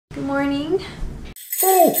Good morning.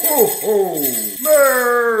 Ho, ho, ho!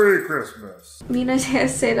 Merry Christmas! Me and Isaiah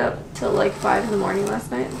stayed up till like 5 in the morning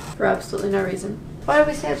last night for absolutely no reason. Why did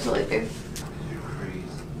we stay up so late, babe?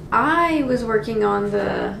 I was working on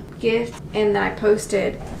the gift and then I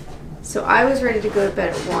posted. So I was ready to go to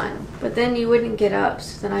bed at 1. But then you wouldn't get up,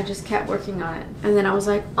 so then I just kept working on it. And then I was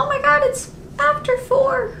like, oh my god, it's after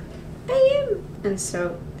 4 a.m. And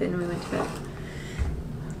so then we went to bed.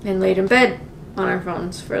 And laid in bed on our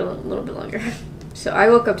phones for a little bit longer. So I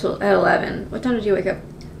woke up till at 11. What time did you wake up?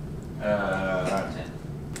 Around 10.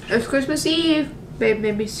 It's Christmas Eve. Babe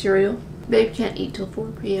made me cereal. Babe can't eat till 4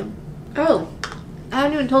 p.m. Oh, I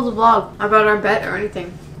haven't even told the vlog about our bet or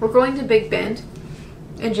anything. We're going to Big Bend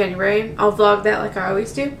in January. I'll vlog that like I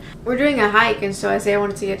always do. We're doing a hike, and so Isaiah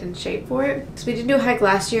wanted to get in shape for it. So we did do a hike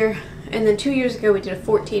last year, and then 2 years ago we did a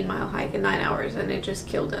 14-mile hike in 9 hours, and it just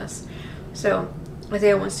killed us. So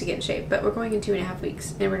Isaiah wants to get in shape, but we're going in 2.5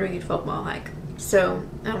 weeks, and we're doing a 12-mile hike. So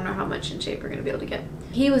I don't know how much in shape we're going to be able to get.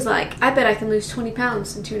 He was like, I bet I can lose 20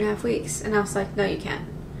 pounds in 2.5 weeks. And I was like, no, you can't.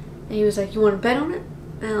 And he was like, you want to bet on it?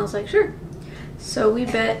 And I was like, sure. So we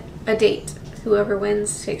bet a date. Whoever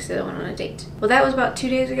wins takes the other one on a date. Well, that was about 2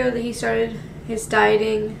 days ago that he started his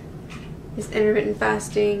dieting, his intermittent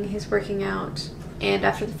fasting, his working out. And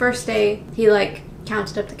after the first day, he like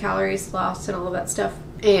counted up the calories lost and all of that stuff.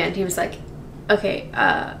 And he was like, okay,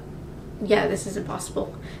 yeah, this is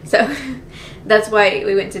impossible. So that's why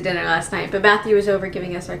we went to dinner last night. But Matthew was over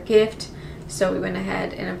giving us our gift. So we went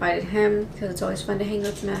ahead and invited him because it's always fun to hang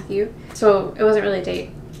with Matthew. So it wasn't really a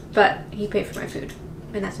date, but he paid for my food,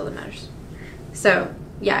 and that's all that matters. So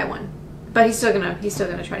yeah, I won. But he's still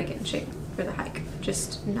gonna try to get in shape for the hike.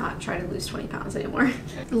 Just not try to lose 20 pounds anymore.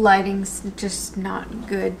 Lighting's just not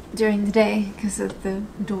good during the day because of the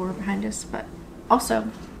door behind us. But also,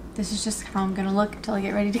 this is just how I'm gonna look until I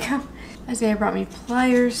get ready to go. Isaiah brought me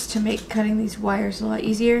pliers to make cutting these wires a lot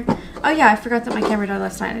easier. Oh yeah, I forgot that my camera died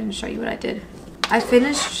last night. I didn't show you what I did. I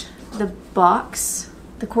finished the box.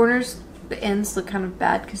 The corners, the ends look kind of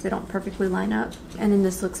bad because they don't perfectly line up. And then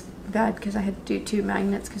this looks bad because I had to do 2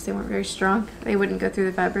 magnets because they weren't very strong. They wouldn't go through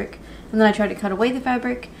the fabric. And then I tried to cut away the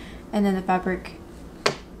fabric, and then the fabric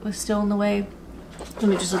was still in the way.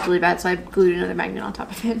 And it just looked really bad, so I glued another magnet on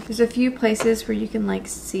top of it. There's a few places where you can like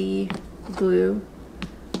see glue,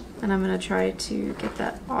 and I'm gonna try to get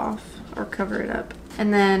that off or cover it up.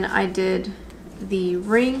 And then I did the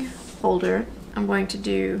ring holder. I'm going to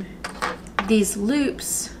do these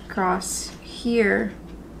loops across here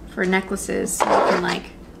for necklaces, so you can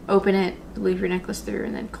like open it, loop your necklace through,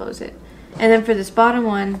 and then close it. And then for this bottom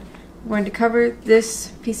one, we're going to cover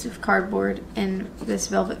this piece of cardboard in this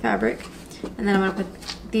velvet fabric. And then I'm going to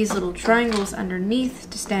put these little triangles underneath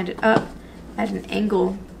to stand it up at an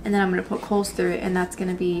angle. And then I'm going to poke holes through it, and that's going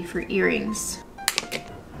to be for earrings.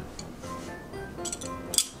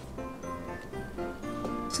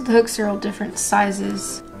 So the hooks are all different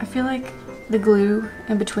sizes. I feel like the glue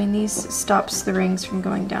in between these stops the rings from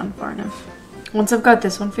going down far enough. Once I've got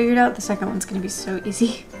this one figured out, the second one's going to be so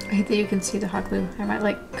easy. I hate that you can see the hot glue. I might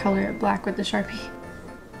like color it black with the Sharpie.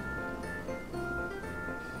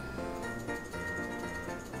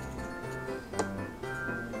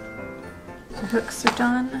 Hooks are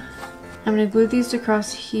done. I'm going to glue these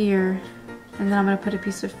across here, and then I'm going to put a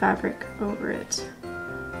piece of fabric over it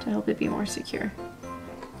to help it be more secure.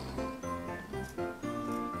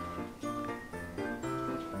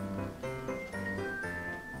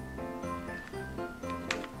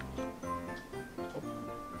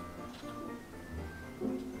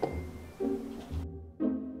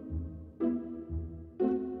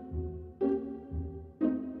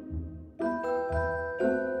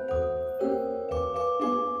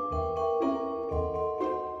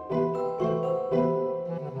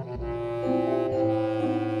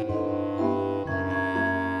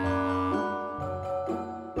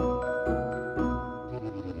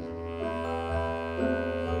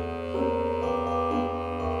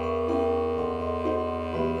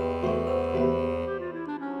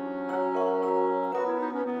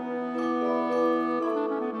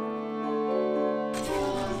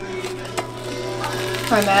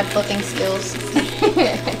 My mad flipping skills.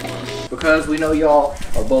 Because we know y'all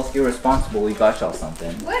are both irresponsible, we got y'all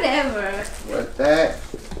something. Whatever. What's that?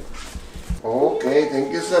 Okay,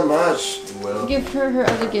 thank you so much. Well, Give her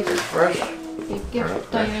other gift. Fresh. Give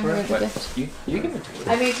Diana her other gift. you give it to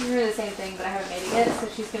her. I made her the same thing, but I haven't made it yet, so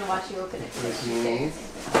she's gonna watch you open it. Please.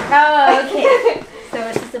 Oh, okay. So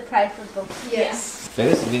it's a surprise for both. Yes.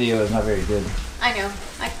 This video is not very good. I know.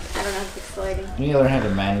 I don't know how to fix the lighting. You need to learn how to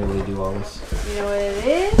manually do all this. You know what it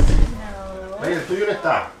is? No. Oye, el tuyo no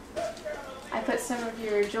está. I put some of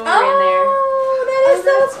your jewelry Oh, that is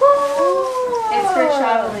so cool. for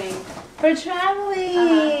traveling. For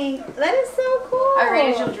traveling. That is so cool. I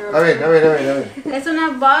rated your drawer. A ver. Es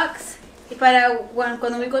una box y para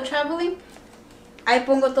cuando we go traveling, ahí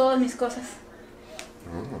pongo todas mis cosas.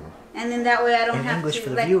 And then that way I don't In have English to, for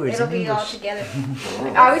the like, viewers, it'll in be all English. together.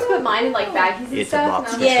 I always put mine in like baggies and It's a stuff.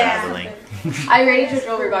 box and for I was like, traveling. I rated your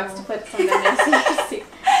jewelry box to put some in there so you can see.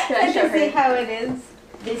 Can I I show can see her? how it is.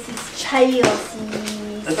 This is Chelsea.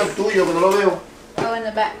 Esto es tuyo, que no lo veo. Oh, in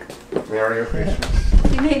the back. Merry Christmas.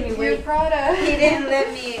 He made me wait. Prada. He didn't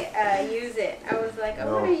let me use it. I was like, I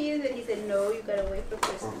No. want to use it. He said, no, you gotta wait for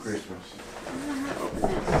For Christmas. Christmas.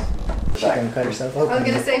 She's gonna cut herself open. I was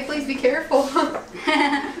gonna say, please be careful.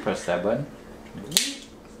 Press that button.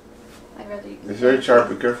 I'd rather you. It's very sharp,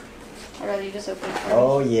 be careful. I'd rather you just open it. For me.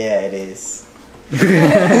 Oh yeah, it is. He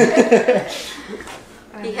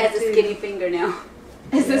has a skinny finger now.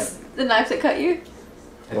 Is this the knife that cut you?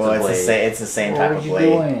 Well, it's the same type What are of you blade.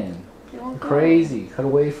 doing? It won't go. Crazy. Cut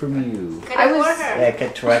away from you. Cut I it was- for her. Yeah,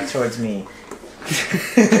 cut right towards me.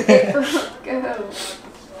 Go.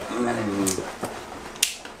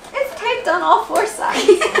 It's taped on all four sides.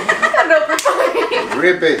 I don't know for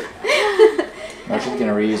Rip it. No, she's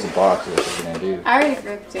gonna reuse the box. What she's gonna do? I already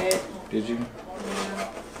ripped it. Did you?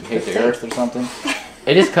 You hate the earth or something?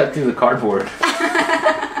 It is cut through the cardboard.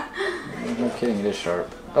 No kidding, it is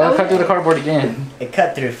sharp. Oh, it cut through the cardboard again. It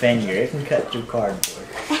cut through finger. It can cut through cardboard.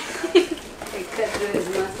 It cut through his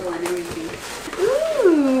muscle and everything.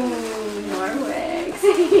 Ooh, Norwex.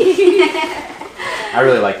 I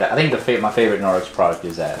really like that. I think my favorite Norwich product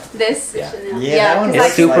is that. This. Yeah. Chanel. Yeah, Yeah, that one because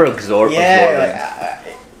It's looks super like, absorbent. Yeah,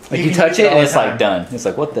 Like you can touch use it all and the it's like time. done. It's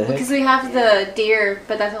like what the heck? Because we have the deer,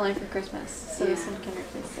 but that's only for Christmas. So this one can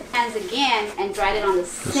replace it. Hands again and dried it on the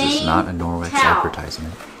same Norwich towel.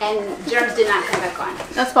 advertisement. And germs did not come back on.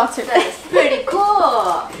 Not sponsored. That is pretty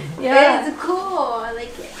cool. Yeah. It's cool. I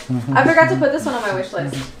like it. I forgot to put this one on my wish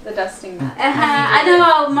list. The dusting mat. I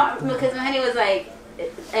know because my honey was like,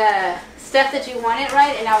 stuff that you wanted,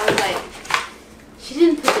 right? And I was like, she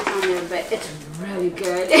didn't put this on there, but it's really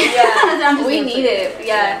good. Yeah, I'm just we gonna need put it.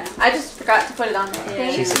 Yeah. I just forgot to put it on there.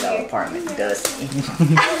 Yeah. She said that apartment dusty.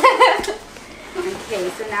 Okay,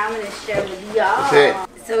 so now I'm gonna share with y'all.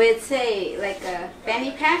 That's So it's like a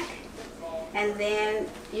fanny pack, and then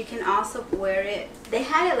you can also wear it. They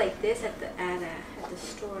had it like this at the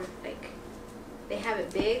store. Like they have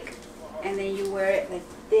it big, and then you wear it like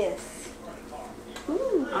this.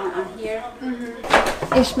 Ooh, on here.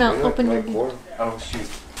 Ishmael, open your. Oh shoot.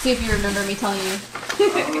 See if you remember me telling you.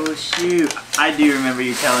 Oh shoot. I do remember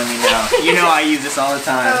you telling me now. You know I use this all the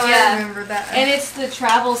time. Oh, yeah. I remember that. And it's the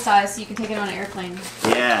travel size, so you can take it on an airplane.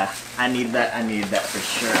 Yeah, I need that. I need that for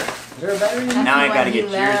sure. Is there a battery in That's Now I the gotta one get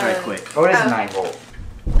you yours right love. quick. Oh, it is Oh. 9 volt.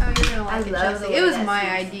 Oh, you're gonna like I it, love Chelsea. the It way was that my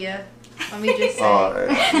sounds. idea. Let me just say.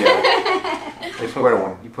 Yeah. They put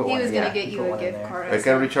one. You put He one. was yeah, gonna get put you a one in gift there. card. They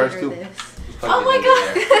can recharge too. Oh my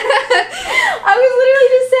god! I was literally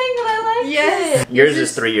just saying that I liked Yes. it. Yours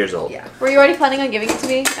is 3 years old. Yeah. Were you already planning on giving it to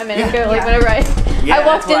me a minute ago? Like Yeah. whenever I walked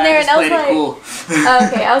that's why in there and I was just played it like, cool. oh,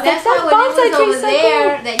 okay, I was like, That's why that when bonsai it was tree's over so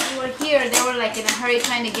there cool. that you were here, they were like in a hurry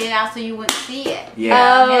trying to get it out so you wouldn't see it. Yeah.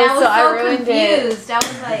 And I Oh, was so I so ruined it. confused. I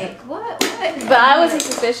was like, what? But I wasn't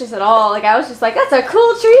suspicious at all. Like I was just like, that's a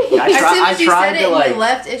cool tree. I As try- soon I as you tried said to, it and like- you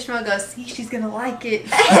left, Ishmael goes, see, she's gonna like it.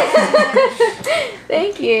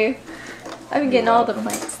 Thank you. I've been getting all the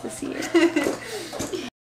plants this year.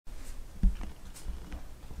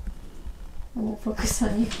 I won't focus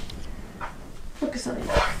on you. Focus on you.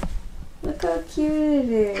 Look how cute it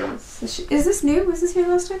is. Is this new? Was this here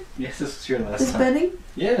last time? Yes, this was here last This time. bedding?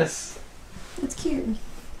 Yes. It's cute.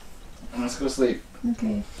 Let's go sleep.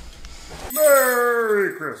 Okay.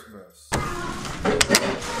 Merry Christmas.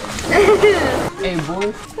 Hey,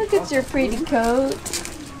 boy. Look at your pretty coat.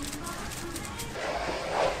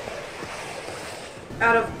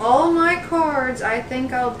 Out of all my cards, I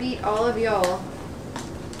think I'll beat all of y'all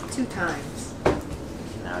 2 times.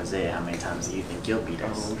 Now Isaiah, how many times do you think you'll beat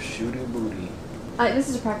us? Oh, shoot a booty. This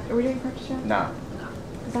is a practice. Are we doing a practice show? Nah.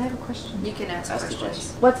 Because I have a question. You can ask Ask the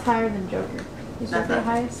questions. What's higher than Joker? Is Joker the Nothing.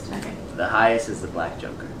 highest? Okay. The highest is the Black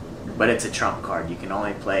Joker. But it's a trump card. You can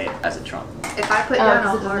only play it as a trump. If I put Oh, down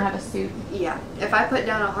because a it doesn't have heart, a suit. yeah. If I put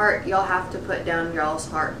down a heart, y'all have to put down y'all's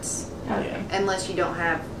hearts. Okay. Unless you don't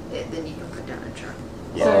have it, then you can put down a trump.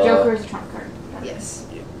 Yeah. So Joker is a trump card. Got it. Yes.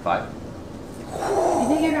 5? You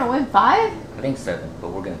think you're gonna win 5? I think 7, but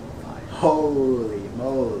we're gonna 5. Holy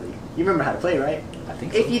moly. You remember how to play, right? I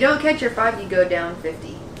think If you don't catch your 5, you go down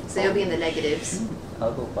 50. So you'll be in the negatives.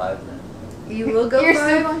 I'll go 5 then. You will go You're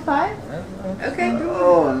still 5? going 5? Okay.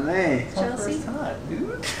 Oh, man. It's my Chelsea? first time,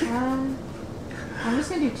 dude. I'm just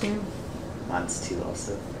gonna do 2. Mine's 2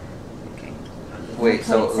 also. Okay. Wait,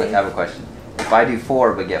 so I have a question. If I do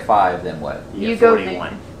 4 but get 5, then what? You You get go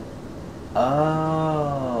 41.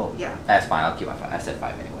 Oh. Yeah. That's fine. I'll keep my 5. I said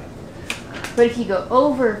 5 anyway. But if you go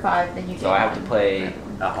over 5, then you get So I have to one. play.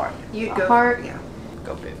 A heart. You A go. heart. Yeah.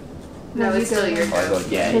 Go big. No, you it's still go your then. Or I go. go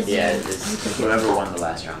Yeah, Because yeah. you It's took it. whoever won the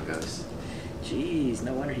last round goes. Jeez,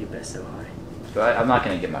 no wonder he bet so high. So I'm not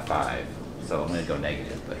gonna get my 5. So I'm gonna go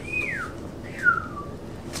negative. But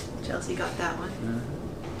Chelsea got that one.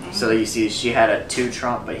 So you see, she had a 2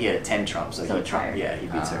 trump, but he had a 10 trump, so So he it's trump. higher. Yeah, he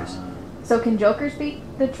beats hers. So can jokers beat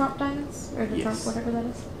the trump diamonds? Or the Yes. trump, whatever that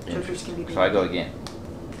is? Jokers can be beat. so I go again.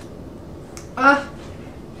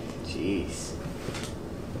 Jeez.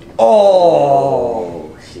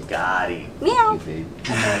 Oh. She got him. Meow.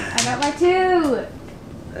 I got my 2!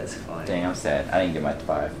 That's funny. Dang, I'm sad. I didn't get my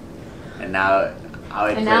 5. And now I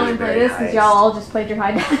would And now I'm the gonna play very this because highest. y'all all just played your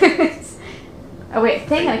high diamonds. Oh wait,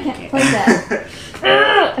 dang it, I can't play that.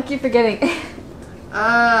 I keep forgetting.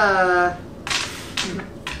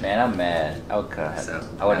 Man, I'm mad. I would cut. So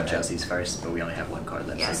I would have Chelsea's first, but we only have 1 card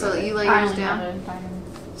left. Yeah, go so ahead. you lay I yours only have down. a diamond.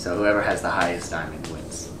 So whoever has the highest diamond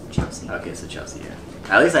wins. Chelsea. Okay, so Chelsea, yeah.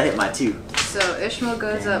 At least I hit my 2. So Ishmael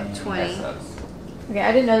goes up 20. Okay,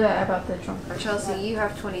 I didn't know that about the trump card. Chelsea, you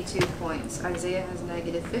have 22 points. Isaiah has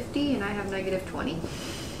negative 50, and I have negative 20.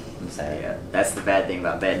 I'm sad. Yeah, that's the bad thing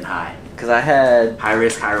about betting high. Because I had. High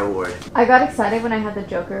risk, high reward. I got excited when I had the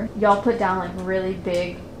Joker. Y'all put down like really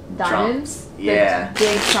big diamonds. Trumps. Yeah.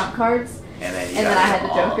 Big trump cards. And then, And then I had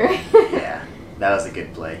the Joker. Yeah, that was a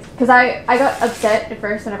good play. Because I got upset at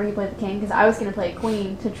first whenever he played the king because I was going to play a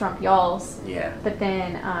queen to trump y'all's. Yeah. But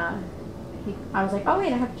then I was like, oh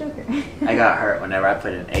wait, I have the Joker. I got hurt whenever I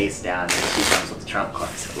put an ace down and she comes with the trump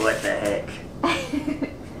cards. What the heck?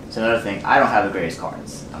 So another thing, I don't have the greatest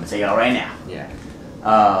cards. I'm gonna tell y'all right now. Yeah.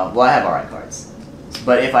 Well, I have alright cards.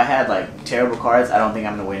 But if I had like terrible cards, I don't think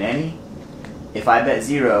I'm gonna win any. If I bet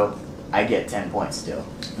 0, I get 10 points still.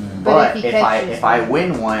 Mm. But But if he if I catches I one.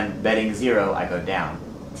 win one betting 0, I go down.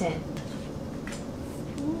 10.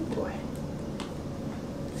 Ooh, boy.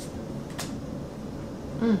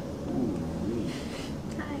 Mm. Ooh,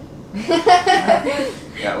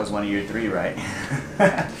 that was one of your 3, right?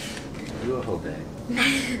 You a whole bag.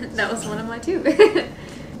 That was one of my 2.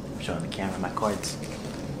 I'm showing the camera my cards.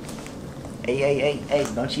 Hey,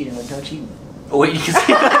 don't cheat him, don't cheat him. Oh, wait, you can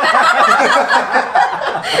see that?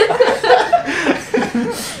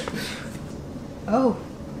 Oh,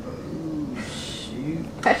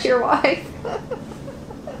 Shoot. that's your wife.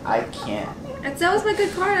 I can't. That was my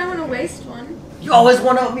good card. I don't want to waste one. You always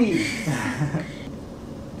one up me.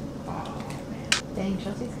 Dang,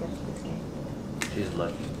 Chelsea's good at this game. She's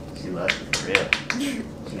lucky. She lucky for real.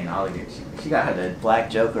 She mean, all she got her the black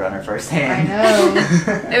joker on her first hand. I know.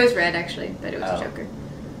 It was red, actually, but it was Oh. a Joker.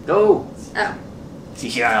 Go. Oh. She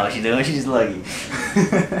don't know what she's doing. She's just lucky.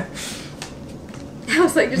 I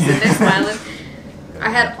was like just sitting there smiling. I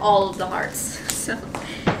had all of the hearts, so.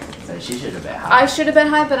 So she should have bet high. I should have bet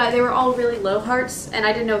high, but they were all really low hearts, and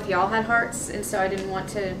I didn't know if y'all had hearts, and so I didn't want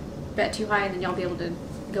to bet too high and then y'all be able to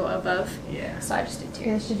go above. Yeah. So I just did 2.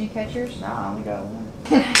 Yes, did you catch yours? No, I only got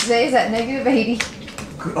 1. Today's at negative 80.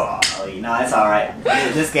 Oh, you know, it's alright.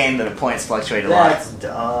 This game, the points fluctuate a lot. That's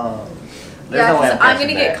dumb. There's Yeah, no way 'cause I'm I'm catching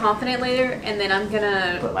gonna get that. confident later, and then I'm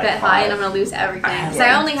gonna Put, like, bet high, and 5. I'm gonna lose everything. I have, So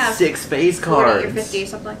I only have 6 face 40 cards. or 50 or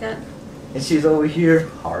something like that. And she's over here.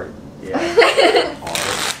 Heart. Yeah.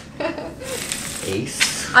 Heart.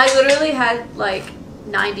 Ace. I literally had like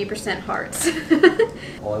 90% hearts.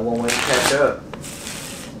 Only one way to catch up.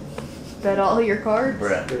 Bet all your cards?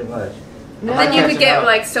 Bruh. Pretty much. No. Then you catching could get up.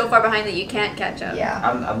 like so far behind that you can't catch up. Yeah.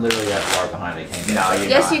 I'm literally that far behind. I can't get No, up. you're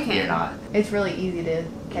Yes, not. you can. You're not. It's really easy to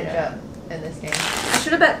catch Yeah. up in this game. I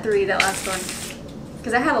should have bet 3 that last one.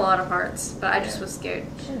 Because I had a lot of hearts, but I just was scared.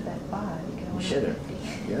 Should have bet 5. You could only Shoulda. bet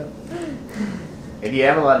 50. Yep. If you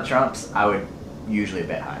have a lot of trumps, I would usually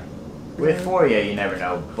bet high. With 4, yeah, you never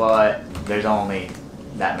know, but there's only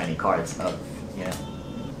that many cards up, you know.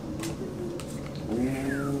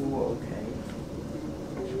 Ooh, okay.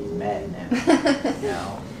 She's mad now.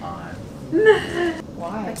 Now I'm.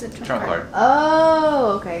 Why? That's a Trump card.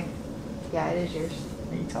 Oh, okay. Yeah, it is yours.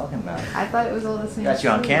 What are you talking about? I thought it was all the same. Got you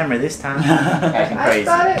on too. camera this time. Acting I crazy.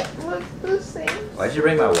 thought it looked the same. Why'd you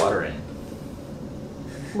bring my water in?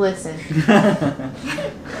 Listen. Let's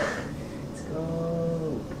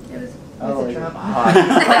go. It was Oh, a Trump.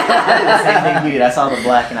 Same thing you did. I saw the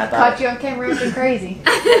black and I thought. Caught you on camera acting crazy.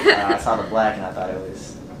 I saw the black and I thought it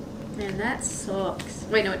was. Man, that sucks.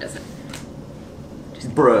 Wait, no, it doesn't.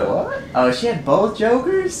 Bruh. What? Oh, she had both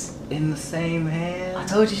jokers? In the same hand. I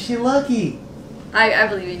told you she lucky. I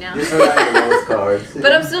believe you now. Just without your lowest cards.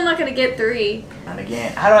 But I'm still not gonna get 3. And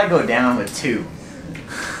again, how do I go down with 2?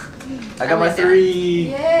 I got my went down. 3.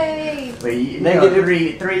 Yay! Wait,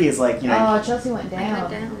 Negative. 3 is like, you know, Oh, Chelsea went I down.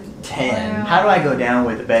 went down. 10. How do I go down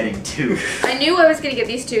with betting 2? I knew I was gonna get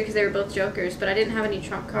these 2 because they were both jokers, but I didn't have any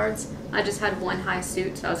trump cards. I just had 1 high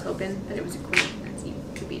suit, so I was hoping that it was a queen and you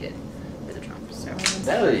could beat it with a trump. So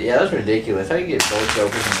That was ridiculous. How you get both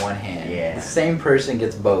jokers in one hand? Yeah. The same person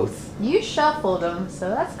gets both. You shuffled them, so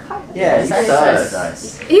that's kind of Yeah, sus.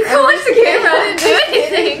 sus. you can watch the camera. I didn't do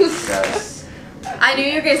anything. Sus. I knew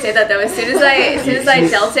you were gonna say that though. As soon as I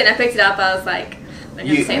dealt it and I picked it up, I was like, I'm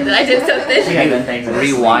gonna say that I did She something. had done things in her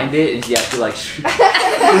Rewind it and you have to like.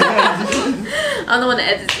 I'm the one that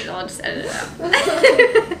edits it. I'll just edit it out.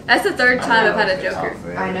 That's the 3rd time I've had a joker.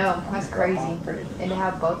 I know, that's crazy. And to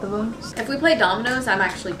have both of them. If we play dominoes, I'm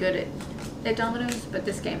actually good at dominoes, but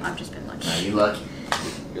this game I've just been lucky. No, you lucky.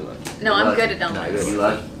 You're lucky. No, I'm lucky. good at dominoes. You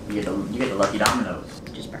lucky. You get the lucky dominoes.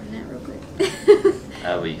 Just burn that real quick.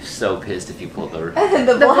 I'll be so pissed if you pull the.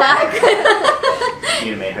 The black.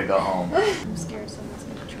 You made her go home. I'm scared someone's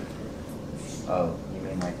gonna trip it. Oh, you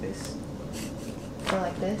mean like this? Or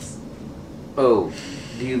like this. Oh,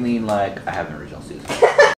 do you mean like I have an original suit?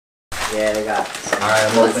 Yeah, they got some. Alright,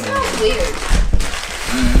 I'm What's opening. so weird?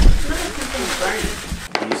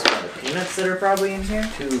 Do you smell the peanuts that are probably in here?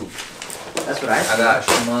 2. That's what I I smell.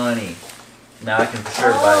 got money. Now I can for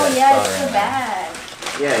sure buy Oh, that yeah, star it's the in bag.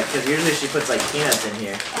 Yeah, because usually she puts like peanuts in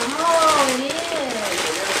here. Oh, it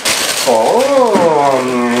is. Oh.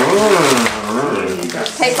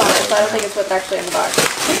 There's tape on it, so I don't think it's what's actually in the box.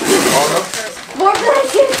 More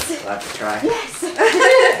blankets. I'll have to try. Yes.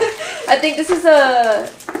 I think this is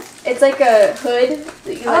it's like a hood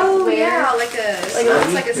that you like wear. like a. Like it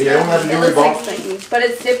looks like a You don't have to it do looks like Reebok? Snuggie, but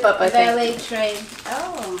it's zip up, I think. Valet tray.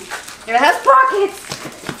 Oh. It has pockets.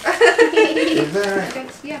 Is there?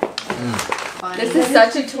 Yeah. Mm. This is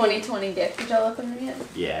such a 2020 gift. Did y'all open them yet?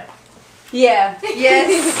 Yeah. Yeah.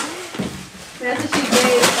 Yes. That's what she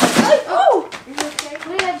gave. Oh! Is it okay?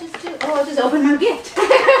 What did I just do? Oh, I just opened my gift.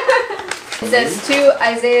 It says to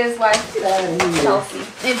Isaiah's wife, Chelsea.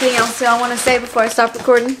 Anything else y'all want to say before I stop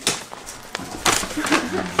recording?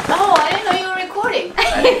 Oh, I didn't know you were recording.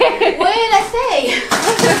 What did I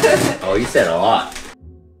say? Oh, you said a lot.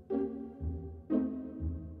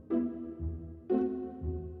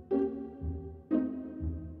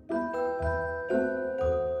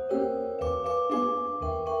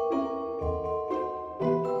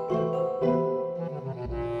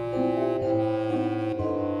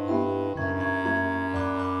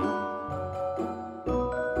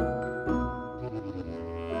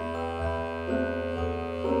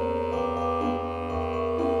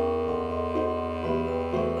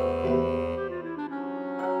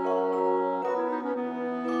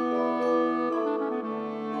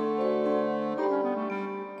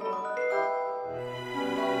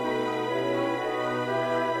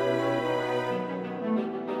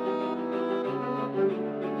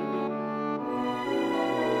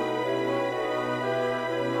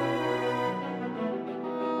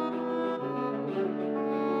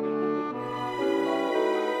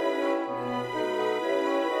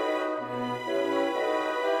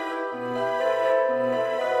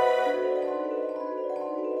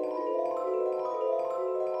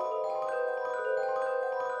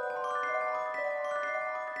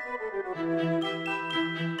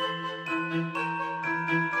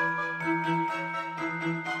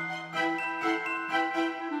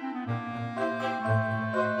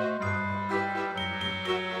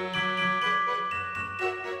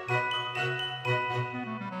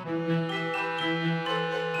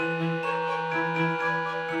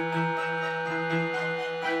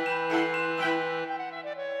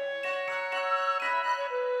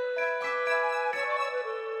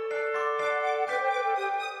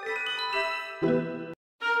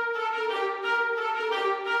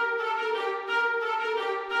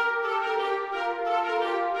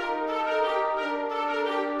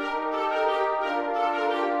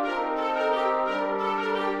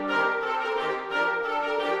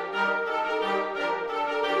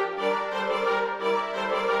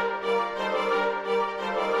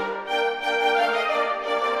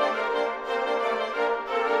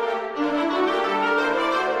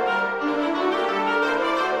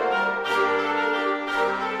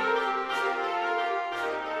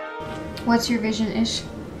 What's your vision-ish?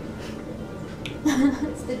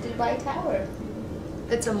 It's the Dubai Tower.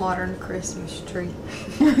 It's a modern Christmas tree.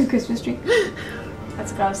 Christmas tree.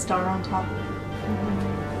 That's got a star on top.